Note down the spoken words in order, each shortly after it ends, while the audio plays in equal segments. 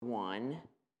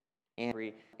and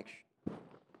we're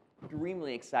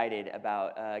extremely excited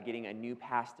about getting a new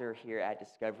pastor here at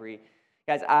Discovery.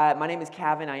 Guys, my name is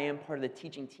Kevin. I am part of the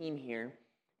teaching team here.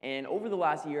 And over the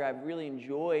last year, I've really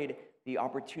enjoyed the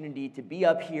opportunity to be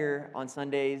up here on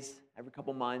Sundays every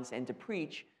couple months and to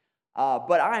preach.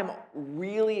 But I'm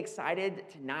really excited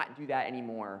to not do that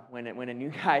anymore when a new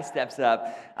guy steps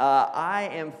up. I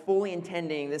am fully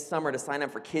intending this summer to sign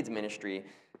up for kids ministry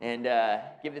and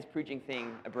give this preaching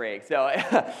thing a break. So,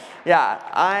 yeah,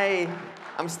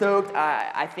 I'm stoked.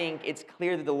 I think it's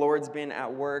clear that the Lord's been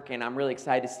at work, and I'm really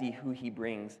excited to see who He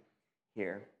brings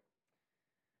here.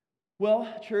 Well,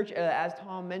 church, as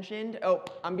Tom mentioned,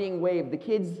 I'm being waved. The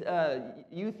kids,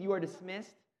 youth, you are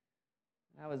dismissed.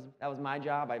 That was my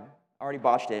job. I already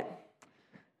botched it.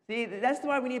 See, that's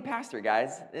why we need a pastor,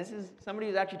 guys. This is somebody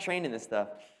who's actually trained in this stuff.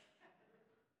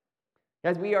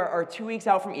 Guys, we are 2 weeks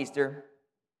out from Easter,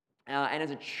 and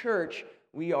as a church,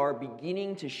 we are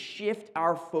beginning to shift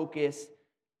our focus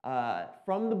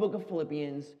from the book of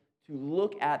Philippians to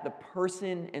look at the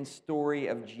person and story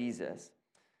of Jesus.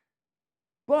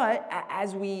 But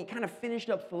as we kind of finished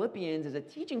up Philippians as a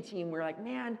teaching team, we're like,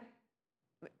 man,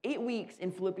 8 weeks in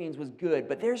Philippians was good,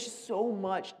 but there's so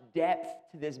much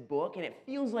depth to this book, and it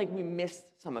feels like we missed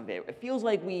some of it. It feels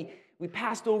like we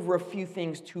passed over a few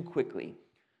things too quickly.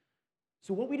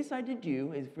 So what we decided to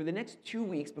do is for the next 2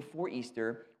 weeks before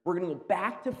Easter, we're going to go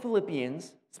back to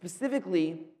Philippians,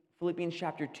 specifically Philippians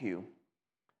chapter 2.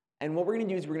 And what we're going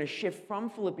to do is we're going to shift from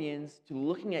Philippians to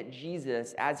looking at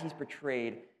Jesus as he's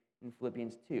portrayed in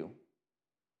Philippians 2.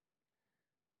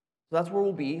 So that's where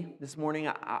we'll be this morning.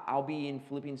 I'll be in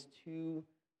Philippians 2,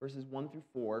 verses 1 through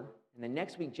 4. And then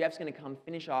next week, Jeff's going to come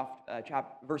finish off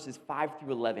verses 5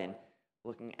 through 11,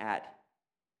 looking at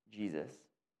Jesus.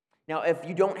 Now, if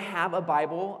you don't have a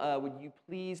Bible, would you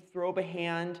please throw up a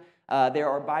hand? There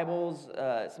are Bibles.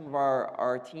 Some of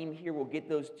our team here will get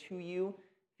those to you.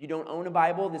 If you don't own a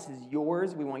Bible, this is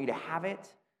yours. We want you to have it.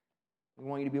 We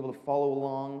want you to be able to follow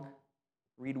along,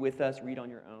 read with us, read on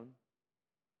your own.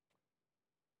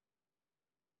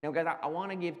 Now, guys, I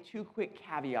want to give two quick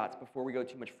caveats before we go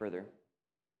too much further.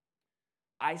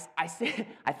 I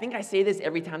think I say this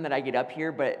every time that I get up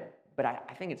here, but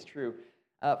I think it's true.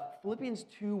 Philippians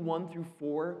 2, 1 through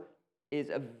 4 is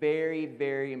a very,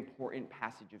 very important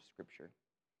passage of Scripture.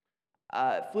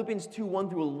 Philippians 2, 1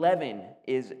 through 11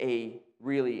 is a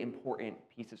really important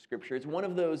piece of Scripture. It's one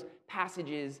of those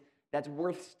passages that's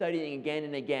worth studying again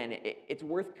and again. It's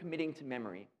worth committing to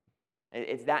memory.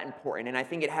 It's that important, and I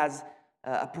think it has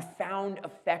a profound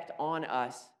effect on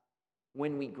us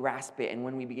when we grasp it and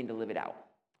when we begin to live it out.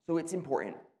 So it's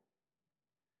important.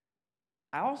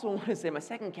 I also want to say my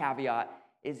second caveat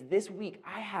is this week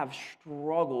I have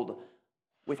struggled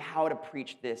with how to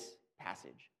preach this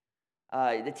passage.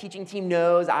 The teaching team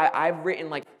knows I've written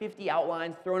like 50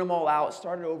 outlines, thrown them all out,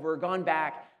 started over, gone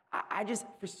back. I just,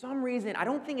 for some reason, I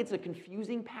don't think it's a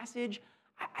confusing passage.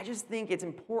 I just think it's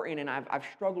important, and I've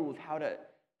struggled with how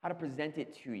to present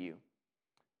it to you.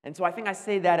 And so I think I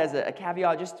say that as a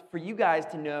caveat just for you guys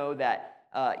to know that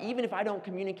even if I don't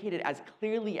communicate it as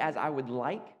clearly as I would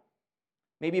like,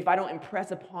 maybe if I don't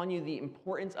impress upon you the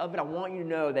importance of it, I want you to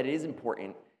know that it is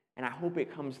important, and I hope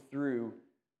it comes through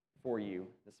for you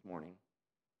this morning.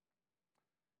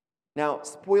 Now,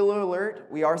 spoiler alert,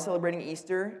 we are celebrating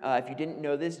Easter. If you didn't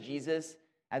know this, Jesus,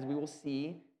 as we will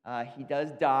see, he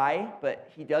does die, but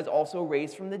he does also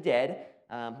raise from the dead.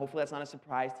 Hopefully that's not a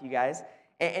surprise to you guys.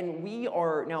 And we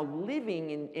are now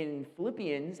living in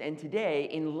Philippians and today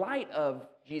in light of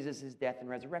Jesus' death and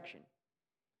resurrection.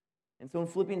 And so in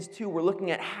Philippians 2, we're looking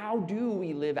at how do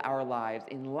we live our lives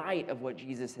in light of what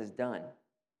Jesus has done.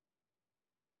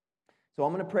 So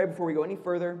I'm going to pray before we go any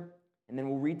further, and then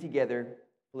we'll read together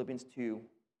Philippians 2,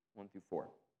 1 through 4.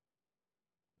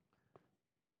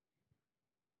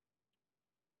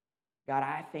 God,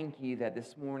 I thank you that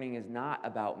this morning is not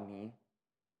about me,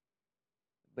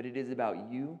 but it is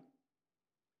about you,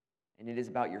 and it is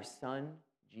about your Son,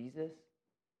 Jesus.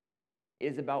 It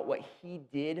is about what he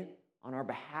did on our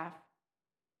behalf.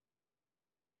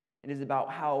 It is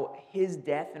about how his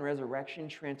death and resurrection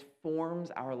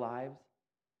transforms our lives,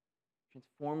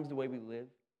 transforms the way we live.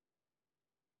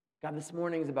 God, this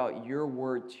morning is about your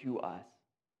word to us.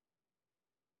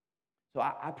 So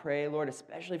I pray, Lord,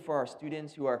 especially for our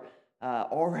students who are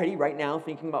already right now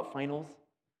thinking about finals,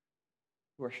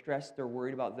 who are stressed or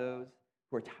worried about those,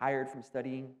 who are tired from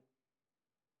studying.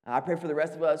 I pray for the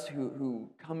rest of us who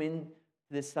come in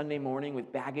this Sunday morning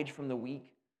with baggage from the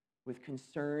week, with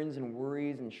concerns and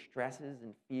worries and stresses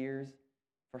and fears,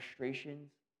 frustrations.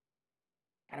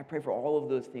 God, I pray for all of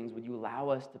those things. Would you allow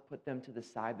us to put them to the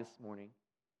side this morning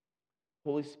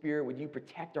Holy Spirit, would you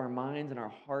protect our minds and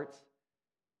our hearts?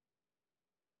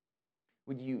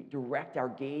 Would you direct our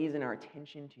gaze and our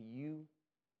attention to you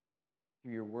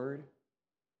through your word?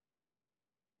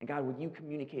 And God, would you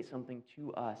communicate something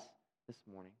to us this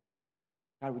morning?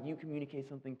 God, would you communicate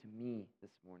something to me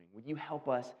this morning? Would you help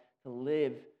us to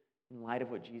live in light of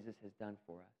what Jesus has done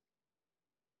for us?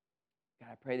 God,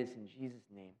 I pray this in Jesus'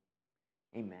 name.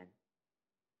 Amen.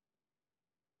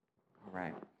 All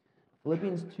right.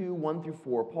 Philippians 2, 1 through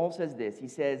 4, Paul says this. He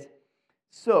says,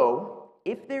 "So,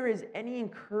 if there is any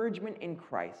encouragement in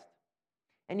Christ,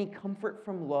 any comfort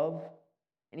from love,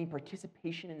 any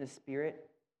participation in the Spirit,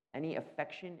 any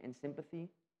affection and sympathy,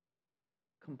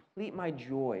 complete my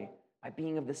joy by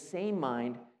being of the same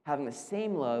mind, having the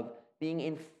same love, being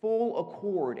in full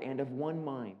accord and of one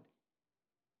mind.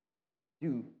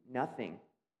 Do nothing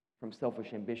from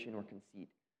selfish ambition or conceit,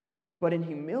 but in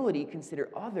humility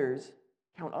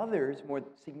count others more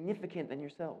significant than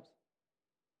yourselves.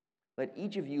 Let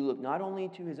each of you look not only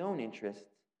to his own interests,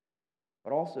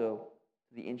 but also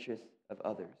to the interests of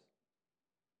others."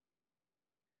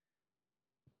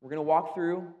 We're going to walk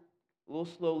through a little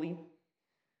slowly.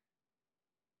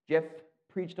 Jeff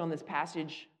preached on this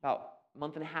passage about a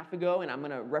month and a half ago, and I'm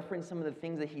going to reference some of the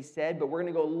things that he said, but we're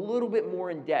going to go a little bit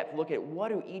more in depth, look at what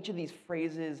do each of these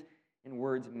phrases and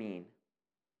words mean.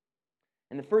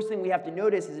 And the first thing we have to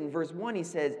notice is in verse 1, he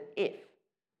says, if.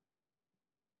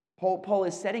 Paul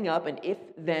is setting up an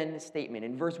if-then statement.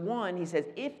 In verse 1, he says,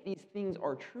 if these things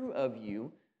are true of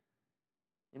you.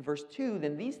 In verse 2,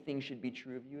 then these things should be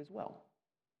true of you as well.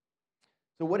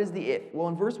 So what is the if? Well,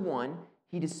 in verse 1,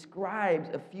 he describes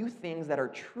a few things that are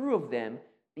true of them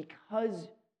because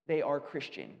they are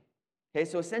Christian. Okay,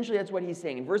 so essentially that's what he's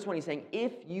saying. In verse 1, he's saying,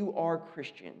 if you are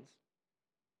Christians.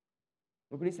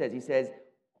 Look what he says. He says,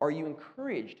 are you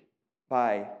encouraged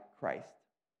by Christ?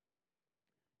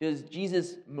 Does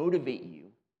Jesus motivate you?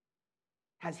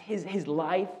 Has his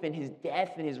life and his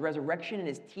death and his resurrection and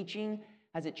his teaching,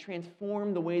 has it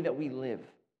transformed the way that we live?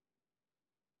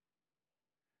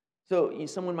 So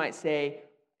someone might say,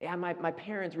 yeah, my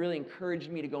parents really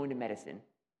encouraged me to go into medicine.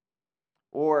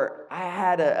 Or I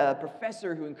had a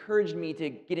professor who encouraged me to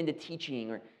get into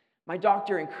teaching. Or my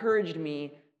doctor encouraged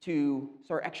me to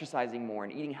start exercising more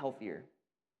and eating healthier.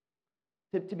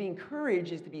 To be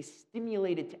encouraged is to be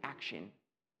stimulated to action.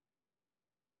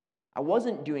 I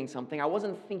wasn't doing something, I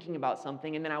wasn't thinking about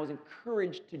something, and then I was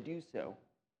encouraged to do so.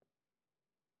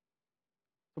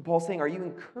 So Paul's saying, are you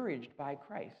encouraged by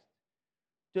Christ?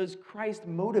 Does Christ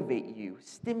motivate you,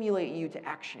 stimulate you to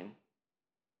action?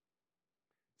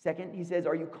 Second, he says,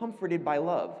 are you comforted by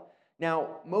love?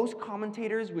 Now, most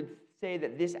commentators would say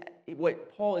that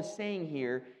what Paul is saying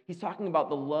here, he's talking about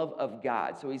the love of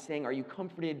God. So he's saying, are you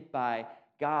comforted by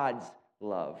God's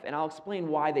love? And I'll explain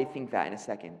why they think that in a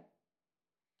second.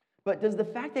 But does the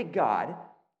fact that God,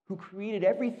 who created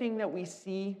everything that we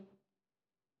see,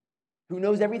 who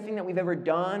knows everything that we've ever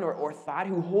done or thought,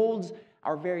 who holds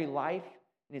our very life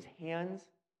in his hands,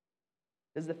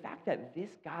 does the fact that this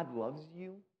God loves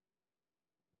you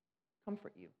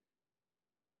comfort you?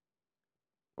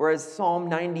 Or as Psalm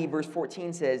 90 verse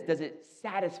 14 says, does it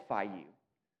satisfy you?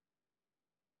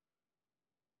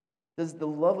 Does the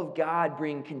love of God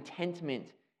bring contentment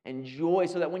and joy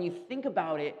so that when you think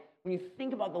about it, when you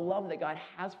think about the love that God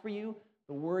has for you,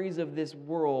 the worries of this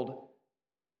world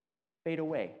fade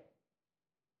away?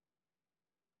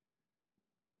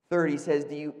 Third, he says,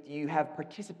 do you have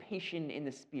participation in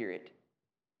the Spirit?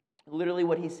 Literally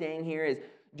what he's saying here is,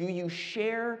 do you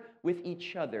share with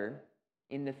each other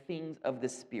in the things of the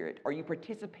Spirit? Are you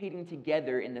participating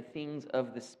together in the things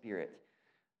of the Spirit?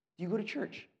 Do you go to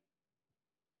church?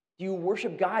 Do you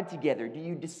worship God together? Do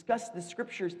you discuss the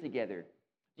scriptures together?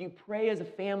 Do you pray as a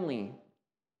family,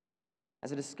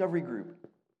 as a discovery group?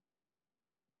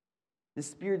 The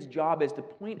Spirit's job is to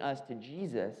point us to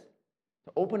Jesus,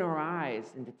 to open our eyes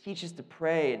and to teach us to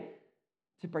pray, and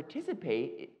to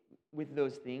participate with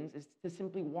those things is to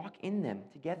simply walk in them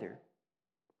together.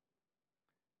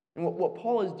 And what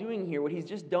Paul is doing here, what he's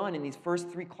just done in these first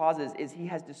three clauses, is he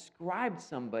has described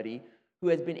somebody who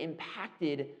has been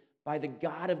impacted by the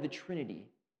God of the Trinity.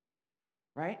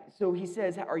 Right? So he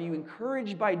says, are you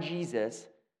encouraged by Jesus?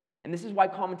 And this is why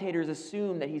commentators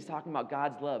assume that he's talking about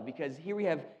God's love, because here we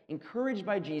have encouraged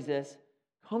by Jesus,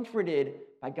 comforted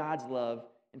by God's love,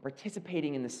 and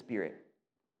participating in the Spirit.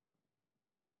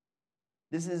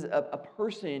 This is a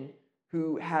person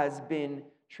who has been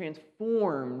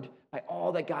transformed by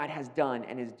all that God has done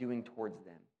and is doing towards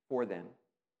them, for them.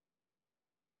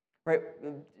 Right?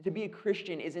 To be a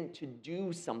Christian isn't to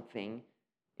do something.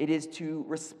 It is to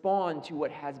respond to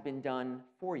what has been done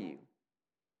for you.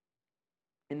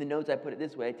 In the notes, I put it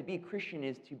this way: to be a Christian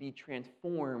is to be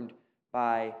transformed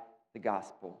by the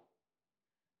gospel,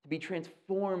 to be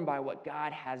transformed by what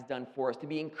God has done for us, to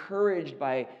be encouraged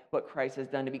by what Christ has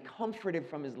done, to be comforted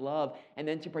from his love, and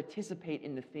then to participate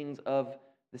in the things of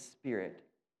the Spirit.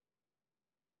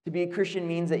 To be a Christian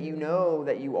means that you know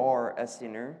that you are a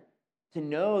sinner, to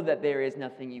know that there is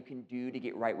nothing you can do to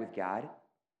get right with God,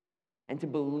 and to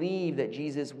believe that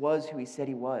Jesus was who he said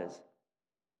he was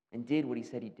and did what he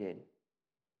said he did.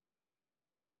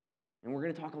 And we're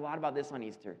going to talk a lot about this on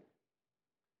Easter.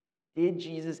 Did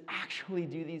Jesus actually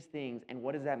do these things, and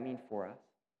what does that mean for us?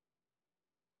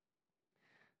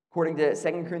 According to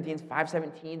 2 Corinthians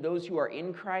 5:17, those who are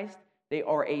in Christ, they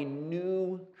are a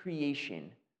new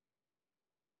creation.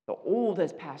 The old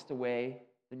has passed away,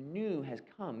 the new has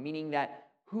come, meaning that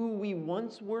who we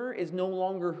once were is no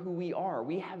longer who we are.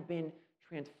 We have been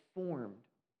transformed,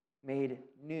 made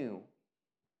new.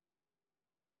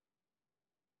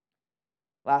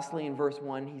 Lastly, in verse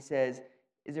 1, he says,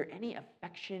 is there any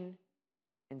affection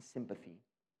and sympathy?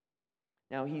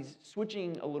 Now, he's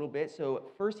switching a little bit.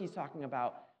 So first he's talking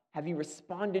about, have you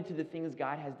responded to the things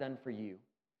God has done for you?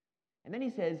 And then he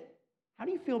says, how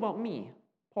do you feel about me,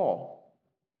 Paul?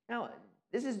 Now,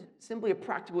 this is simply a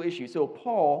practical issue. So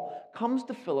Paul comes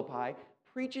to Philippi,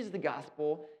 preaches the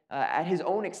gospel at his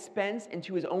own expense and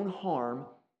to his own harm,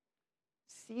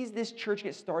 sees this church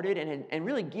get started, and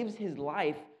really gives his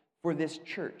life for this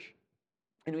church.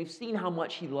 And we've seen how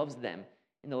much he loves them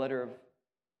in the letter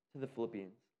to the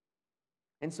Philippians.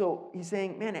 And so he's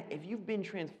saying, man, if you've been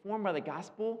transformed by the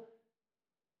gospel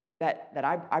that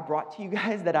I brought to you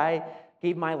guys, that I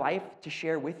gave my life to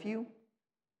share with you,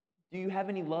 do you have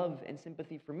any love and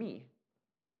sympathy for me?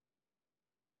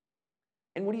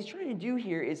 And what he's trying to do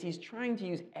here is he's trying to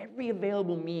use every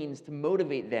available means to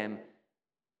motivate them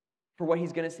for what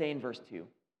he's going to say in verse 2.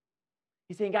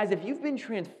 He's saying, guys, if you've been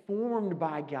transformed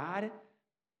by God,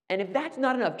 and if that's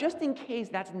not enough, just in case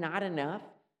that's not enough,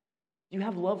 do you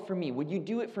have love for me? Would you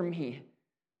do it for me,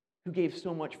 who gave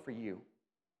so much for you?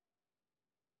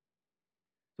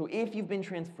 So if you've been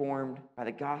transformed by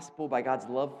the gospel, by God's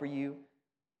love for you,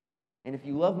 and if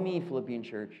you love me, Philippian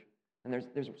church, then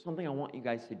there's something I want you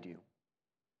guys to do.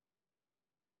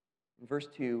 In verse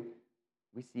 2,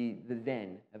 we see the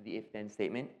then of the if-then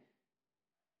statement.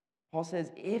 Paul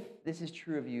says, if this is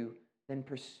true of you, then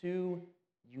pursue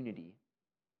unity.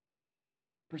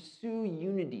 Pursue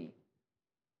unity.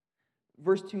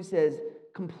 Verse 2 says,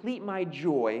 complete my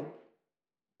joy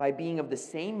by being of the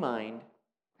same mind,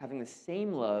 having the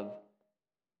same love,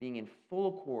 being in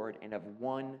full accord and of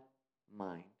one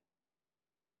mind.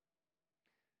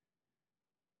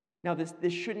 Now,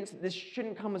 this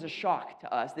shouldn't come as a shock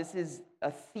to us. This is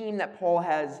a theme that Paul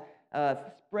has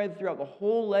spread throughout the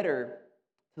whole letter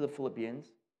to the Philippians.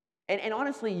 And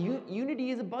honestly, unity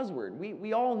is a buzzword.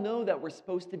 We all know that we're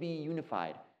supposed to be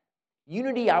unified.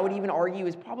 Unity, I would even argue,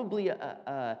 is probably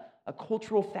a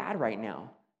cultural fad right now.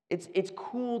 It's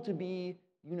cool to be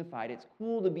unified. It's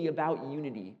cool to be about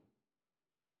unity.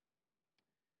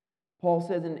 Paul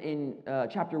says in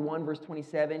chapter 1, verse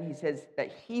 27, he says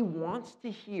that he wants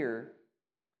to hear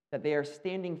that they are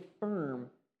standing firm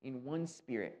in one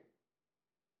spirit.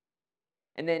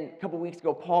 And then a couple weeks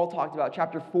ago, Paul talked about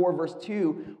chapter 4, verse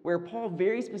 2, where Paul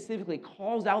very specifically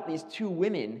calls out these two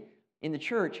women in the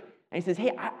church, and he says,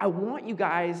 hey, I want you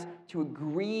guys to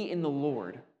agree in the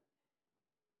Lord.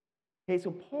 Okay, so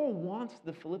Paul wants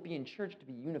the Philippian church to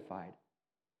be unified.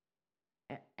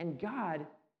 And God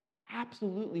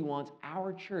absolutely wants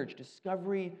our church,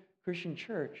 Discovery Christian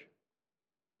Church,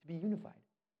 to be unified.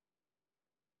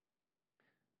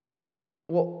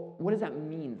 Well, what does that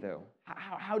mean, though?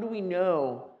 How do we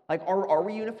know? Like, are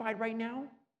we unified right now?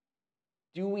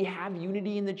 Do we have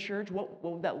unity in the church? What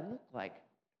would that look like?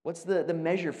 What's the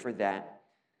measure for that?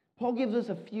 Paul gives us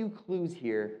a few clues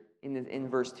here in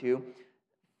verse 2.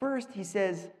 First, he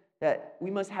says that we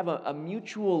must have a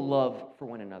mutual love for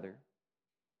one another.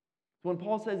 So when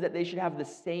Paul says that they should have the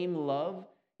same love,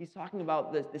 he's talking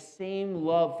about the same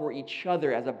love for each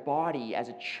other as a body, as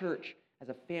a church, as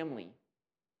a family.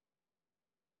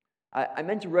 I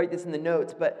meant to write this in the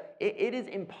notes, but it is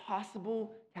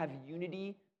impossible to have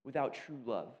unity without true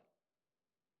love.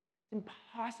 It's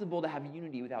impossible to have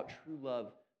unity without true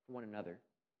love for one another.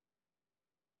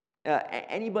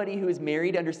 Anybody who is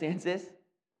married understands this?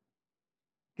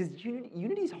 Because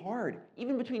unity is hard,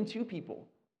 even between two people.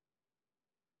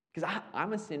 Because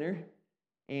I'm a sinner,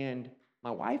 and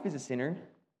my wife is a sinner.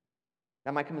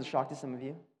 That might come as a shock to some of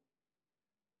you.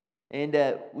 And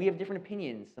we have different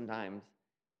opinions sometimes.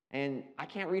 And I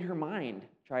can't read her mind,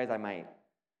 try as I might.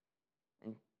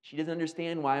 And she doesn't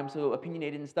understand why I'm so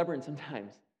opinionated and stubborn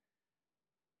sometimes.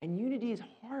 And unity is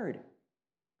hard.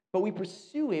 But we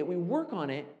pursue it, we work on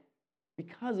it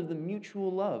because of the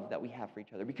mutual love that we have for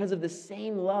each other, because of the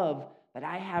same love that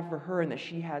I have for her and that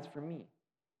she has for me.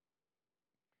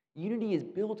 Unity is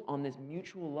built on this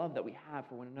mutual love that we have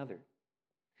for one another.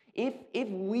 If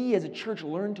we as a church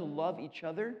learn to love each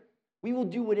other, we will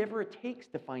do whatever it takes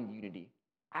to find unity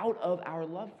out of our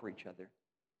love for each other.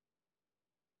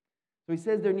 So he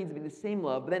says there needs to be the same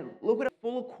love, but then look at a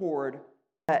full accord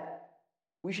that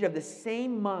we should have the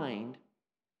same mind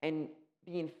and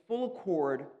be in full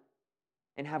accord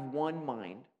and have one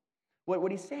mind.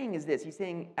 What he's saying is this. He's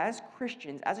saying as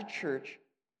Christians, as a church,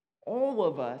 all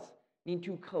of us need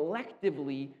to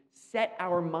collectively set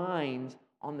our minds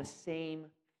on the same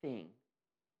thing.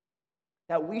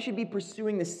 That we should be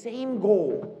pursuing the same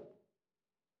goal.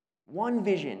 One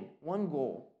vision, one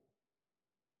goal.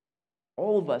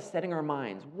 All of us setting our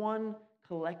minds, one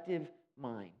collective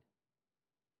mind.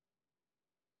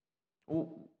 Well,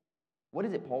 what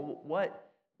is it, Paul?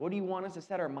 What do you want us to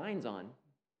set our minds on?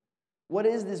 What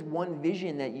is this one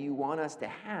vision that you want us to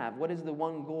have? What is the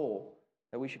one goal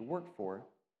that we should work for?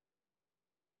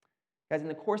 Guys, in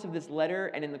the course of this letter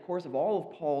and in the course of all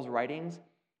of Paul's writings,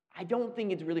 I don't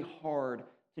think it's really hard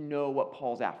to know what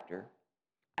Paul's after.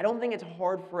 I don't think it's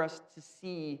hard for us to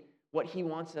see what he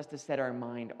wants us to set our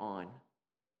mind on.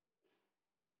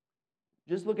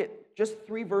 Just look at just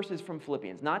 3 verses from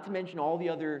Philippians, not to mention all the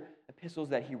other epistles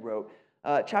that he wrote.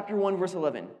 Chapter 1, verse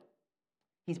 11.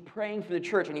 He's praying for the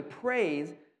church, and he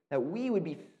prays that we would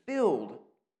be filled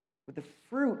with the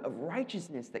fruit of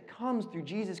righteousness that comes through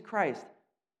Jesus Christ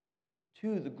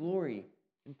to the glory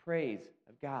and praise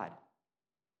of God.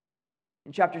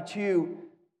 In chapter 2,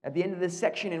 at the end of this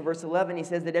section in verse 11, he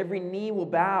says that every knee will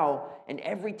bow and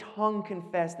every tongue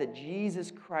confess that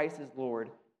Jesus Christ is Lord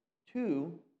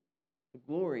to the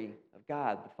glory of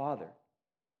God the Father.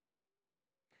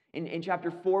 In chapter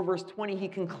 4, verse 20, he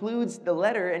concludes the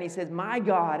letter and he says, "My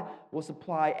God will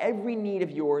supply every need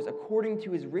of yours according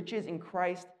to his riches in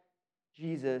Christ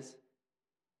Jesus.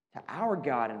 To our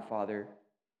God and Father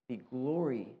be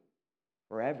glory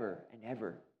forever and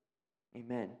ever.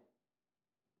 Amen."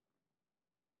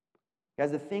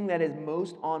 Guys, the thing that is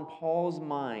most on Paul's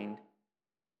mind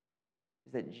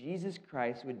is that Jesus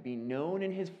Christ would be known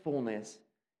in his fullness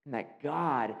and that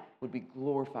God would be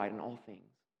glorified in all things.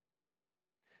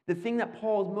 The thing that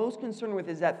Paul is most concerned with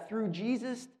is that through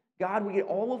Jesus, God would get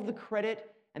all of the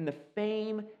credit and the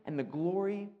fame and the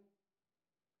glory,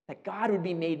 that God would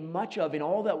be made much of in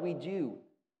all that we do.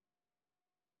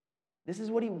 This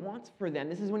is what he wants for them.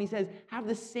 This is when he says, have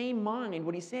the same mind.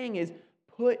 What he's saying is,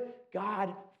 put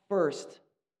God first.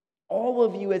 All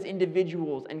of you as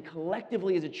individuals and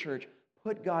collectively as a church,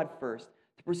 put God first.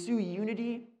 To pursue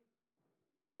unity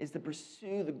is to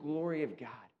pursue the glory of God.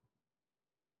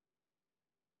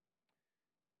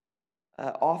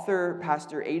 Author,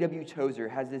 Pastor A.W. Tozer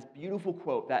has this beautiful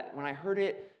quote that when I heard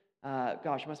it, it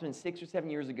must have been 6 or 7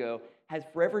 years ago, has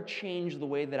forever changed the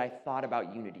way that I thought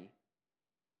about unity.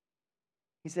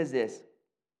 He says this: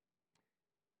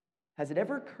 "Has it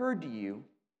ever occurred to you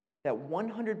that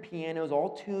 100 pianos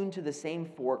all tuned to the same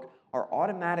fork are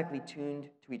automatically tuned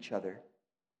to each other?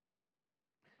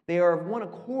 They are of one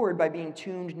accord by being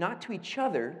tuned not to each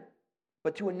other,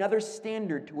 but to another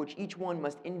standard to which each one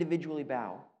must individually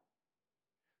bow.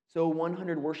 So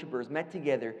 100 worshipers met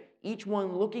together, each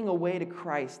one looking away to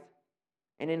Christ,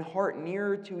 and in heart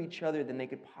nearer to each other than they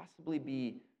could possibly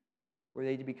be, were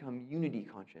they to become unity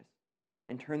conscious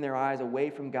and turn their eyes away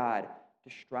from God to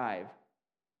strive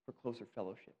for closer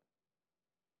fellowship."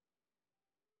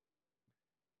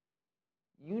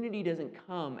 Unity doesn't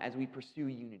come as we pursue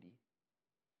unity.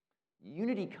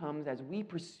 Unity comes as we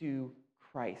pursue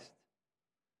Christ.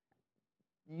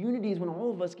 Unity is when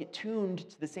all of us get tuned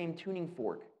to the same tuning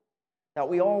fork, that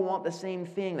we all want the same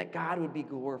thing, that God would be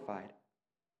glorified.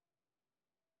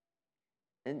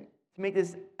 And to make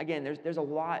this, again, there's a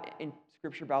lot in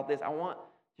Scripture about this. I want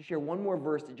to share one more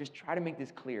verse to just try to make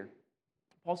this clear.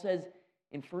 Paul says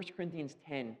in 1 Corinthians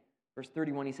 10, verse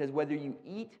 31, he says, "Whether you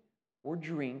eat or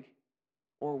drink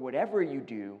or whatever you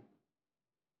do,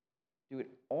 do it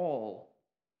all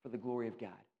for the glory of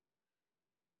God."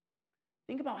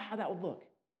 Think about how that would look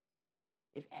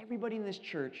if everybody in this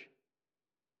church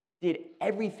did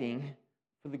everything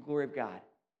for the glory of God.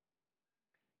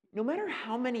 No matter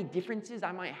how many differences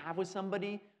I might have with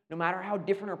somebody, no matter how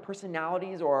different our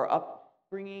personalities or our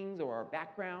upbringings or our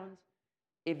backgrounds,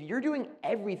 if you're doing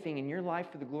everything in your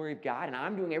life for the glory of God and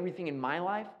I'm doing everything in my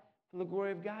life for the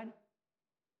glory of God,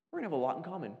 we're going to have a lot in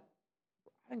common.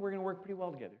 I think we're going to work pretty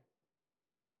well together.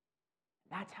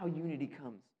 That's how unity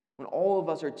comes, when all of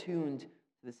us are tuned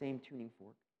to the same tuning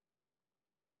fork.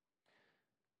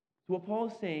 So what Paul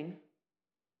is saying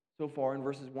so far in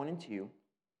verses 1 and 2,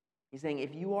 he's saying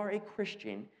if you are a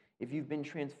Christian, if you've been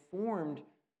transformed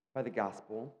by the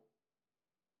gospel,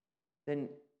 then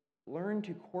learn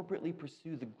to corporately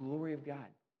pursue the glory of God.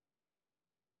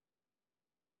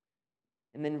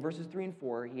 And then in verses 3 and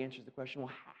 4, he answers the question,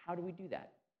 well, how do we do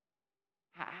that?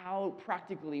 How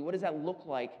practically, what does that look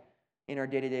like in our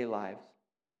day-to-day lives?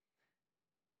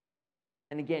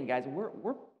 And again, guys,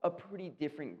 we're a pretty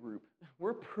different group.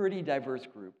 We're a pretty diverse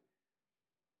group.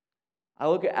 I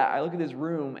look at this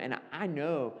room, and I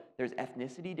know there's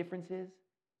ethnicity differences,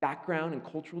 background and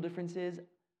cultural differences.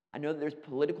 I know that there's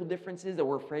political differences that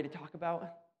we're afraid to talk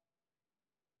about,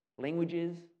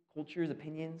 languages, cultures,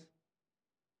 opinions.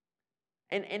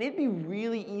 And it'd be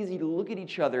really easy to look at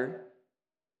each other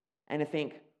and to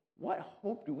think, what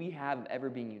hope do we have of ever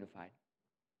being unified?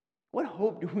 What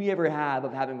hope do we ever have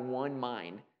of having one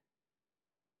mind?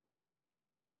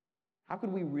 How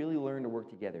could we really learn to work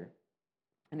together?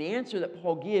 And the answer that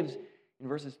Paul gives in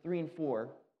verses 3 and 4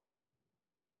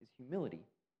 is humility.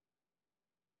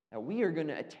 That we are going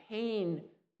to attain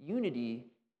unity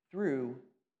through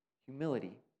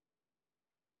humility.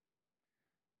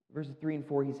 Verses 3 and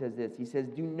 4, he says this. He says,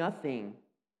 do nothing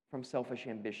from selfish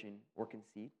ambition or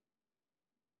conceit,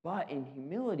 but in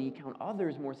humility count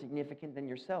others more significant than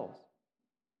yourselves.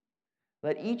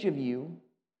 Let each of you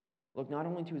look not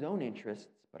only to his own interests,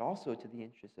 but also to the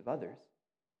interests of others.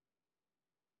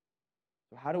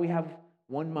 So how do we have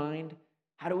one mind?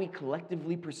 How do we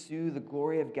collectively pursue the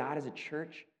glory of God as a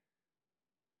church?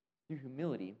 Through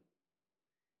humility.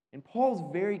 And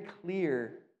Paul's very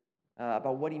clear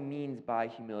about what he means by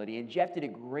humility. And Jeff did a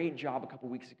great job a couple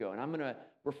weeks ago. And I'm going to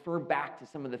refer back to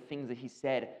some of the things that he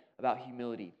said about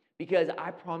humility. Because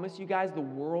I promise you guys, the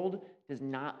world does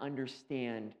not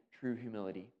understand true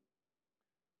humility.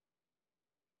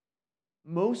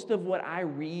 Most of what I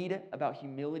read about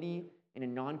humility in a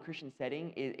non-Christian setting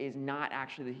is not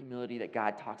actually the humility that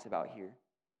God talks about here.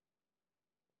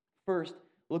 First,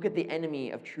 look at the enemy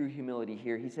of true humility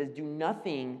here. He says, do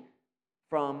nothing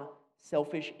from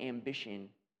selfish ambition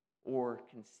or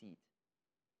conceit.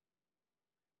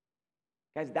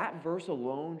 Guys, that verse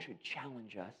alone should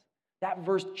challenge us. That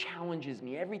verse challenges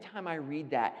me. Every time I read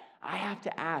that, I have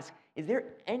to ask, is there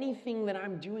anything that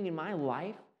I'm doing in my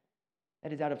life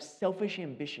that is out of selfish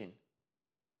ambition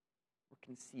or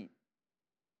conceit?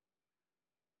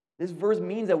 This verse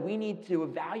means that we need to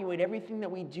evaluate everything that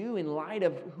we do in light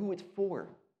of who it's for.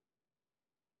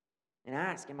 And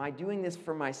ask, am I doing this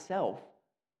for myself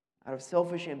out of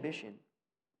selfish ambition?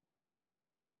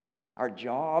 Our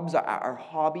jobs, our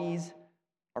hobbies,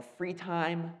 our free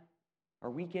time, our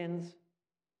weekends.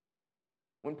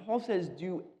 When Paul says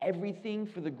do everything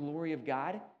for the glory of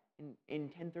God in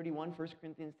 10:31, 1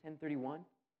 Corinthians 10:31,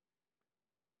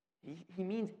 he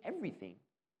means everything.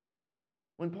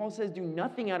 When Paul says do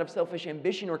nothing out of selfish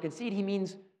ambition or conceit, he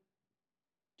means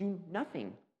do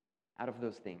nothing out of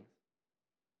those things.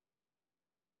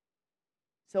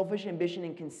 Selfish ambition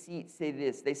and conceit say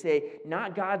this. They say,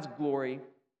 not God's glory,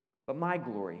 but my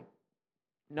glory.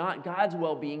 Not God's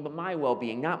well-being, but my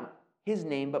well-being. Not his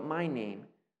name, but my name.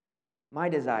 My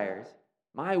desires,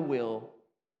 my will,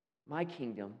 my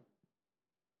kingdom.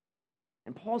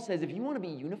 And Paul says, if you want to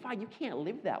be unified, you can't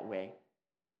live that way.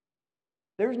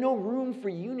 There's no room for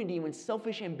unity when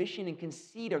selfish ambition and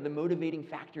conceit are the motivating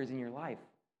factors in your life.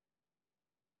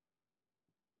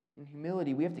 In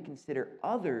humility, we have to consider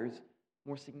others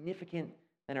more significant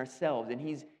than ourselves. And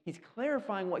he's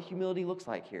clarifying what humility looks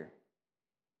like here.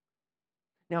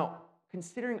 Now,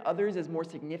 considering others as more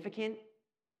significant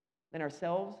than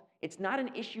ourselves, it's not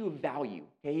an issue of value.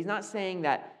 Okay? He's not saying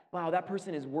that, wow, that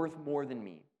person is worth more than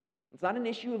me. It's not an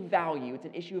issue of value, it's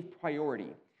an issue of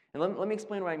priority. And let me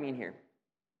explain what I mean here.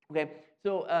 Okay,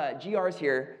 so GR's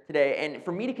here today, and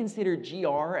for me to consider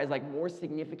GR as like more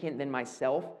significant than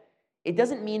myself, it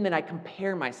doesn't mean that I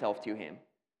compare myself to him.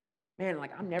 Man,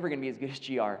 like I'm never gonna be as good as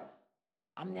GR.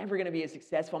 I'm never gonna be as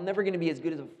successful. I'm never gonna be as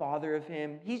good as a father of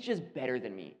him. He's just better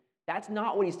than me. That's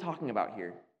not what he's talking about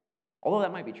here. Although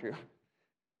that might be true.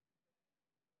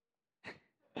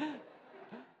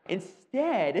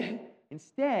 Instead,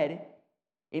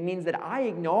 it means that I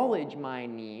acknowledge my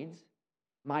needs,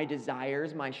 my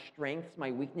desires, my strengths,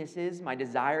 my weaknesses, my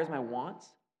desires, my wants,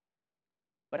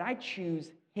 but I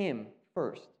choose him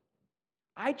first.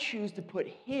 I choose to put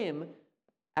him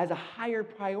as a higher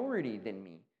priority than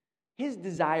me. His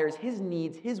desires, his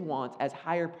needs, his wants as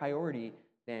higher priority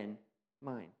than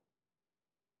mine.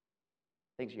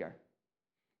 Thanks, GR.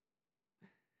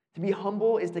 To be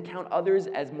humble is to count others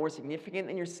as more significant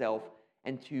than yourself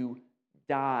and to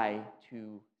die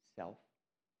to self.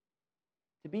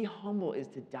 To be humble is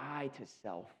to die to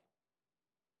self.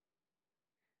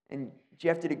 And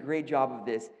Jeff did a great job of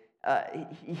this.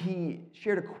 He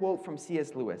shared a quote from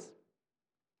C.S. Lewis.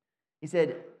 He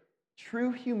said,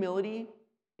 "True humility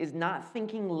is not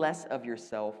thinking less of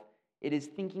yourself, it is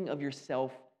thinking of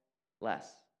yourself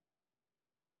less."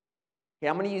 Okay,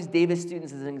 I'm going to use Davis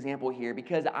students as an example here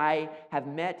because I have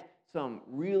met some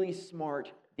really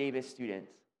smart Davis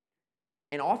students.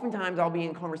 And oftentimes I'll be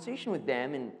in conversation with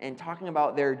them and talking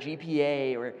about their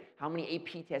GPA or how many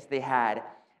AP tests they had.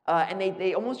 And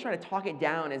they almost try to talk it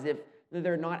down as if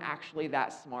they're not actually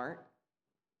that smart.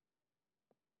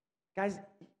 Guys,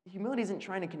 humility isn't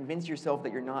trying to convince yourself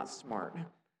that you're not smart.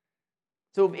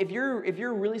 So if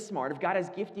you're really smart, if God has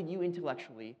gifted you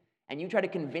intellectually, and you try to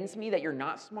convince me that you're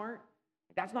not smart,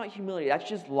 that's not humility. That's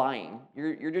just lying.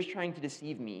 You're just trying to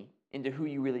deceive me into who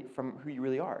you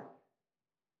really are.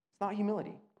 It's not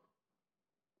humility.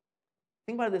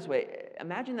 Think about it this way.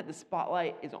 Imagine that the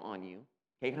spotlight is on you.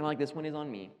 Okay, kind of like this one is on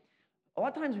me. A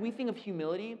lot of times we think of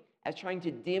humility as trying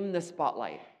to dim the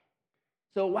spotlight.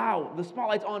 So, wow, the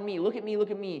spotlight's on me. Look at me,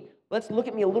 look at me. Let's look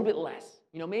at me a little bit less.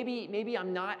 You know, maybe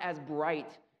I'm not as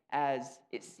bright as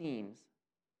it seems.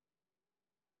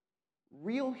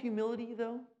 Real humility,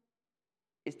 though,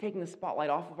 is taking the spotlight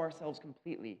off of ourselves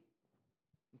completely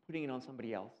and putting it on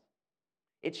somebody else.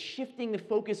 It's shifting the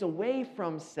focus away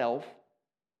from self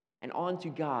and onto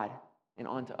God and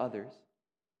onto others.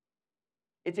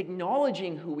 It's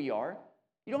acknowledging who we are.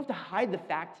 You don't have to hide the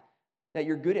fact that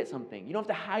you're good at something. You don't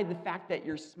have to hide the fact that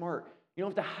you're smart. You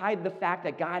don't have to hide the fact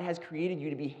that God has created you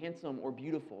to be handsome or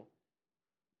beautiful.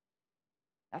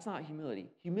 That's not humility.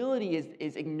 Humility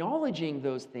is acknowledging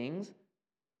those things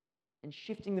and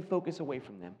shifting the focus away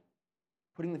from them,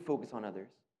 putting the focus on others.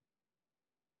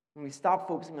 When we stop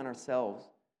focusing on ourselves,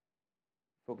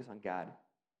 focus on God.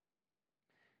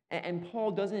 And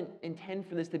Paul doesn't intend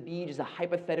for this to be just a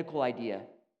hypothetical idea.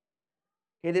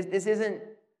 Okay, this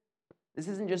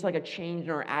isn't just like a change in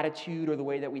our attitude or the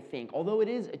way that we think. Although it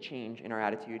is a change in our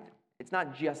attitude, it's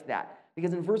not just that.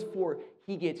 Because in verse 4,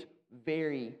 he gets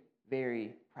very,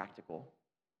 very practical.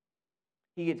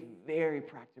 He gets very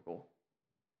practical.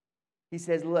 He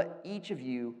says, "Let each of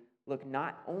you look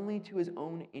not only to his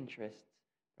own interests,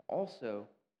 but also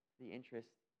the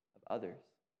interests of others."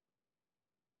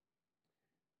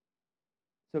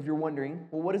 So if you're wondering,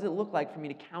 well, what does it look like for me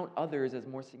to count others as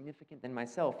more significant than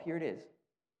myself? Here it is.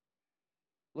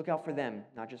 Look out for them,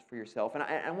 not just for yourself. And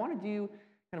I want to do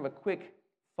kind of a quick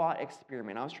thought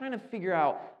experiment. I was trying to figure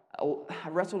out, I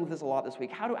wrestled with this a lot this week.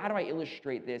 How do I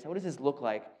illustrate this? What does this look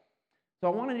like? So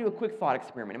I want to do a quick thought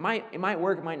experiment. It might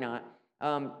work, it might not.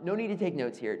 No need to take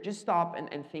notes here. Just stop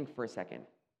and think for a second.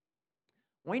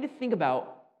 I want you to think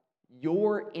about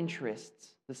your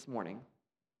interests this morning.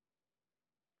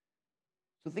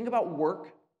 So think about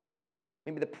work,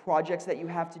 maybe the projects that you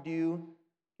have to do,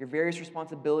 your various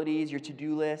responsibilities, your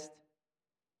to-do list.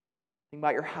 Think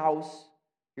about your house,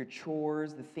 your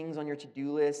chores, the things on your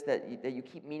to-do list that you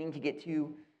keep meaning to get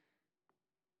to.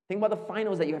 Think about the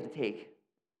finals that you have to take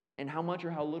and how much or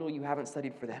how little you haven't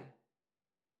studied for them.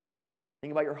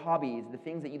 Think about your hobbies, the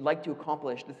things that you'd like to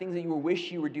accomplish, the things that you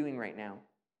wish you were doing right now.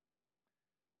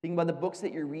 Think about the books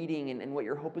that you're reading and what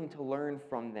you're hoping to learn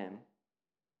from them.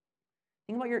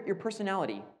 Think about your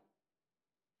personality.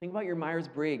 Think about your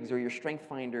Myers-Briggs or your Strength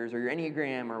Finders or your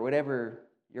Enneagram or whatever,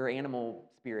 your animal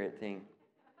spirit thing.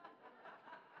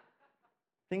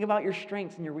 Think about your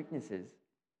strengths and your weaknesses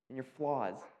and your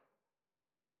flaws.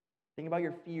 Think about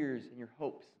your fears and your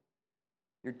hopes,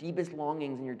 your deepest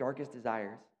longings and your darkest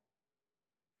desires.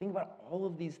 Think about all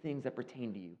of these things that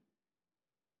pertain to you.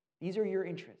 These are your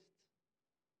interests.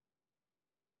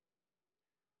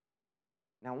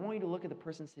 Now, I want you to look at the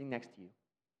person sitting next to you.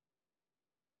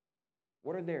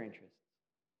 What are their interests?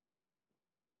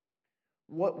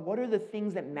 What are the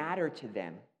things that matter to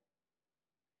them?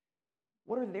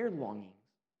 What are their longings?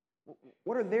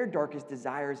 What are their darkest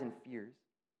desires and fears?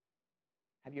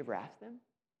 Have you ever asked them?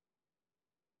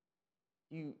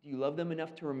 Do you love them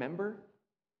enough to remember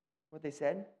what they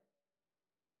said?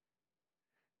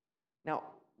 Now,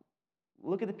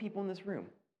 look at the people in this room.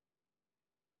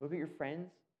 Look at your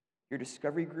friends, your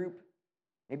discovery group,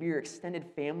 maybe your extended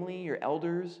family, your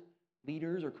elders,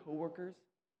 leaders, or coworkers.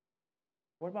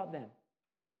 What about them?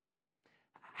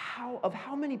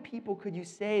 How many people could you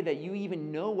say that you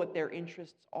even know what their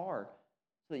interests are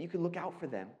so that you could look out for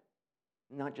them,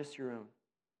 not just your own?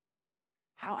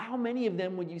 How many of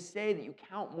them would you say that you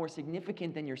count more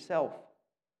significant than yourself?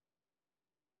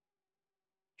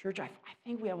 Church, I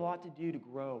think we have a lot to do to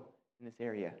grow in this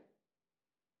area.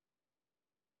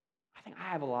 I think I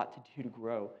have a lot to do to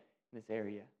grow in this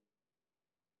area.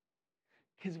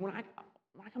 Because when I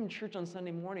come to church on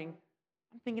Sunday morning,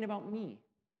 I'm thinking about me.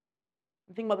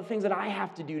 I'm thinking about the things that I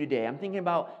have to do today. I'm thinking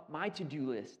about my to-do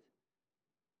list.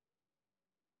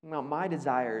 I'm thinking about my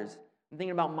desires. I'm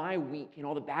thinking about my week and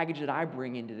all the baggage that I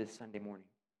bring into this Sunday morning.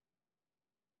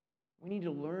 We need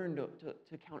to learn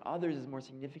to count others as more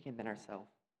significant than ourselves.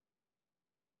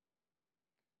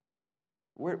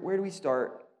 Where do we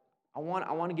start? I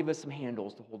want to give us some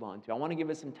handles to hold on to. I want to give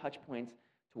us some touch points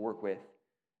to work with,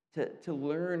 to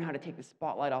learn how to take the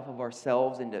spotlight off of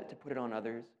ourselves and to put it on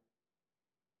others.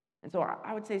 And so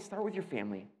I would say start with your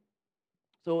family.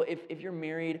 So if you're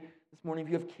married this morning,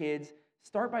 if you have kids,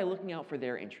 start by looking out for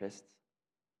their interests.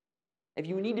 If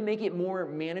you need to make it more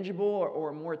manageable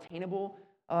or more attainable,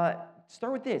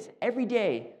 start with this. Every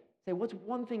day, say, what's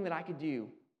one thing that I could do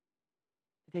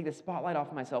to take the spotlight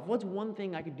off myself? What's one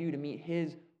thing I could do to meet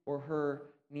his or her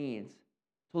needs?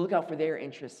 To look out for their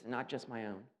interests and not just my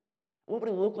own. What would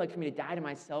it look like for me to die to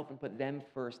myself and put them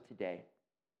first today?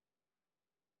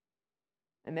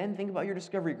 And then think about your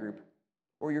discovery group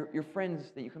or your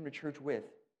friends that you come to church with.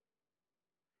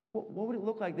 What would it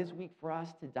look like this week for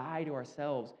us to die to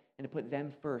ourselves and to put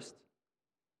them first?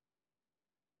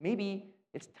 Maybe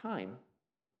it's time.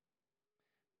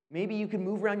 Maybe you can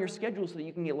move around your schedule so that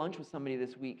you can get lunch with somebody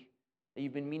this week that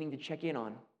you've been meaning to check in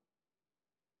on.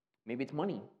 Maybe it's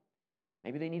money.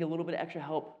 Maybe they need a little bit of extra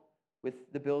help with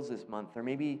the bills this month, or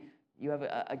maybe you have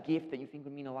a gift that you think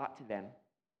would mean a lot to them.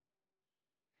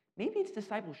 Maybe it's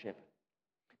discipleship.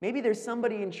 Maybe there's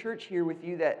somebody in church here with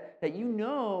you that you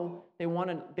know they want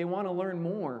to learn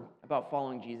more about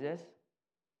following Jesus,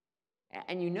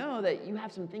 and you know that you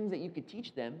have some things that you could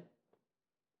teach them.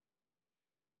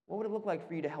 What would it look like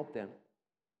for you to help them,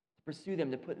 to pursue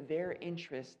them, to put their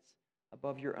interests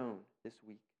above your own this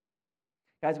week?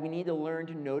 Guys, we need to learn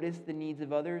to notice the needs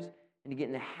of others and to get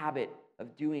in the habit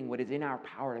of doing what is in our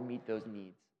power to meet those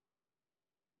needs.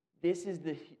 This is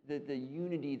the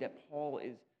unity that Paul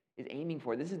is aiming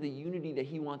for. This is the unity that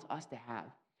he wants us to have.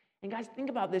 And guys, think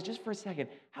about this just for a second.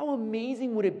 How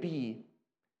amazing would it be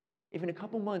if in a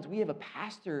couple months we have a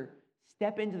pastor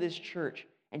step into this church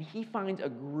and he finds a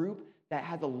group that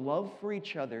has a love for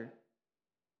each other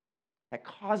that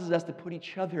causes us to put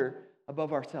each other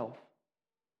above ourselves?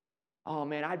 Oh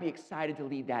man, I'd be excited to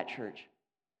lead that church.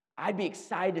 I'd be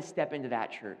excited to step into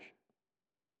that church.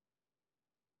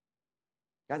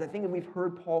 Guys, I think if we've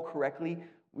heard Paul correctly,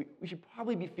 we should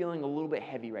probably be feeling a little bit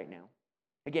heavy right now.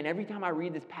 Again, every time I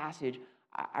read this passage,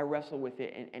 I wrestle with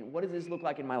it. And what does this look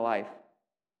like in my life?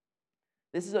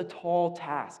 This is a tall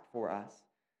task for us.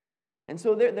 And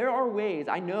so there are ways,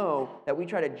 I know, that we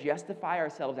try to justify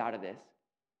ourselves out of this.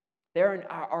 There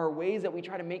are ways that we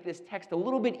try to make this text a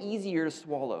little bit easier to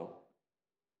swallow.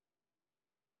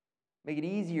 Make it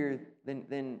easier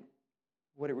than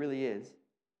what it really is.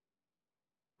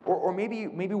 Or maybe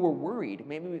we're worried.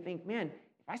 Maybe we think, man,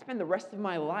 if I spend the rest of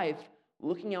my life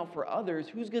looking out for others,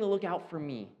 who's going to look out for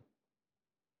me?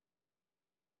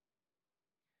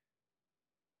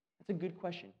 That's a good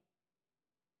question.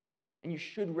 And you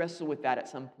should wrestle with that at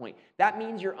some point. That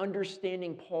means you're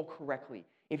understanding Paul correctly.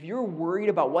 If you're worried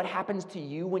about what happens to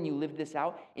you when you live this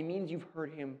out, it means you've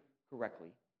heard him correctly.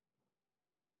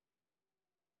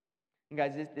 And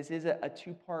guys, this is a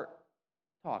two-part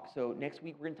talk. So next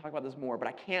week we're going to talk about this more, but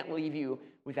I can't leave you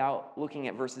without looking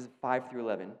at verses 5 through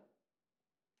 11.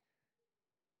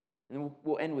 And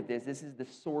we'll end with this. This is the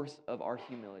source of our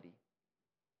humility.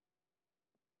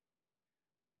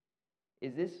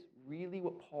 Is this really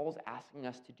what Paul's asking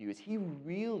us to do? Is he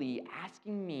really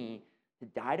asking me to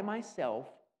die to myself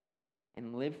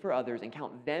and live for others and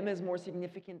count them as more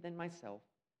significant than myself?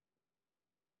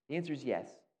 The answer is yes.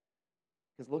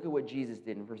 Because look at what Jesus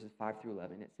did in verses 5 through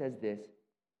 11. It says this: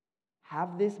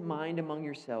 have this mind among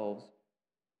yourselves,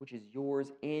 which is yours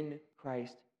in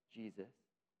Christ Jesus,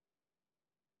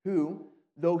 who,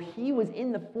 though he was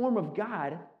in the form of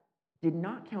God, did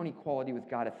not count equality with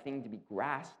God a thing to be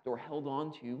grasped or held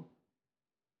on to,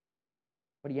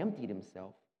 but he emptied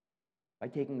himself by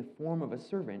taking the form of a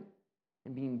servant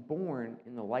and being born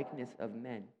in the likeness of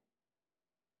men.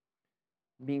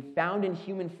 Being found in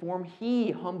human form,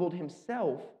 he humbled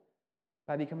himself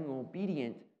by becoming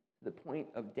obedient to the point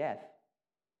of death,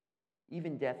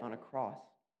 even death on a cross.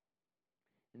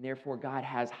 And therefore God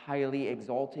has highly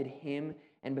exalted him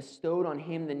and bestowed on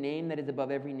him the name that is above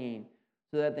every name,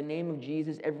 so that at the name of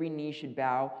Jesus every knee should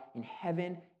bow in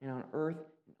heaven and on earth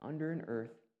and under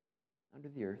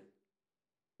the earth,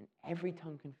 and every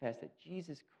tongue confess that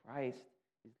Jesus Christ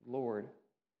is Lord,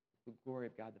 to the glory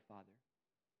of God the Father.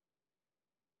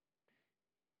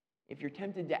 If you're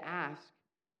tempted to ask,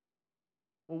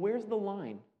 well, where's the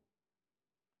line?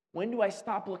 When do I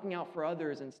stop looking out for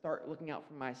others and start looking out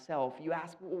for myself? You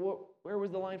ask, well, where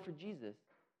was the line for Jesus?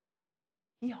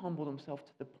 He humbled himself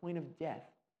to the point of death.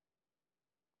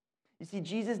 You see,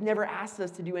 Jesus never asked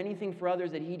us to do anything for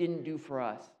others that he didn't do for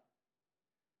us.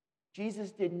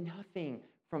 Jesus did nothing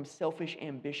from selfish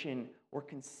ambition or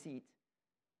conceit,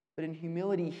 but in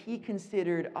humility, he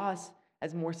considered us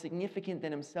as more significant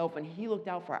than himself, and he looked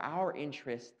out for our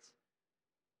interests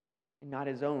and not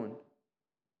his own.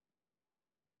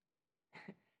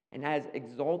 And as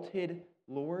exalted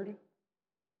Lord,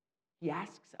 he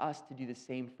asks us to do the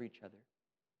same for each other.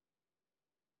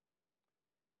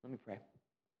 Let me pray.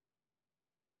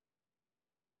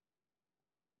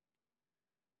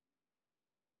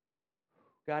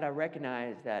 God, I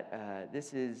recognize that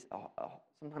this is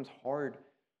sometimes hard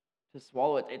to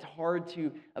swallow. It's hard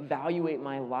to evaluate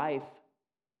my life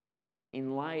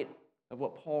in light of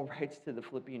what Paul writes to the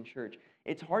Philippian church.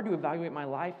 It's hard to evaluate my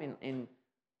life in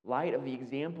light of the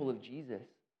example of Jesus.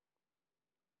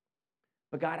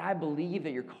 But God, I believe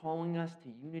that you're calling us to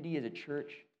unity as a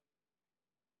church.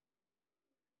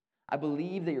 I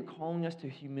believe that you're calling us to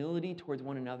humility towards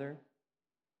one another.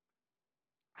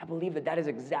 I believe that that is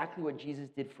exactly what Jesus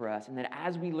did for us, and that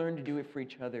as we learn to do it for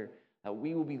each other, that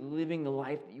we will be living the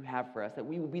life that you have for us, that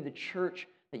we will be the church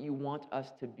that you want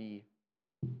us to be.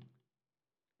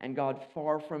 And God,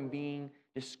 far from being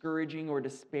discouraging or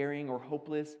despairing or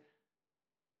hopeless,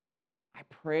 I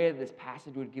pray that this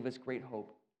passage would give us great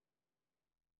hope.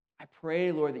 I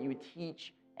pray, Lord, that you would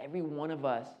teach every one of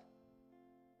us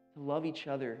to love each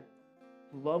other,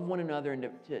 to love one another, and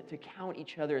to count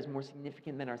each other as more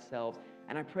significant than ourselves.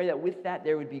 And I pray that with that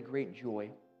there would be great joy.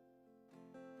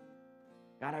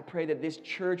 God, I pray that this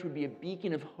church would be a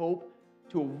beacon of hope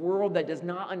to a world that does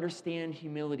not understand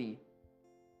humility,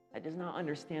 that does not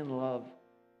understand love.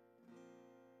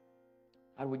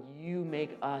 God, would you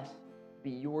make us be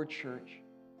your church,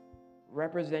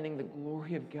 representing the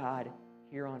glory of God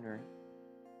here on earth?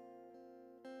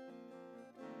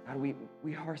 God,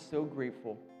 we are so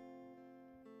grateful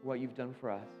for what you've done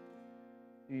for us.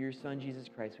 Through your Son, Jesus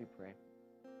Christ, we pray.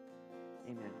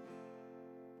 Amen.